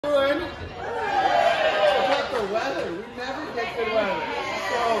weather.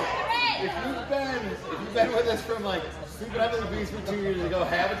 So if you've been with us from like sleeping under the beach for 2 years ago,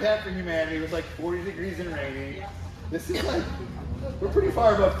 Habitat for Humanity was like 40 degrees and rainy. This is like, we're pretty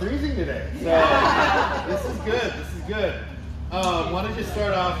far above freezing today. So this is good. This is good. Why don't you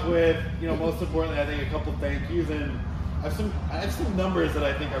start off with, most importantly, I think a couple thank yous, and I have some numbers that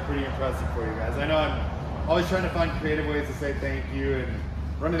I think are pretty impressive for you guys. I know I'm always trying to find creative ways to say thank you and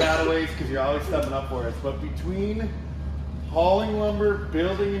running out of ways because you're always stepping up for us. But between hauling lumber,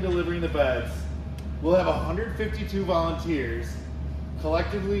 building and delivering the beds, we'll have 152 volunteers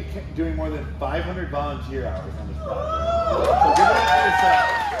collectively doing more than 500 volunteer hours on this project. So give it up for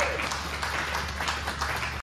yourself.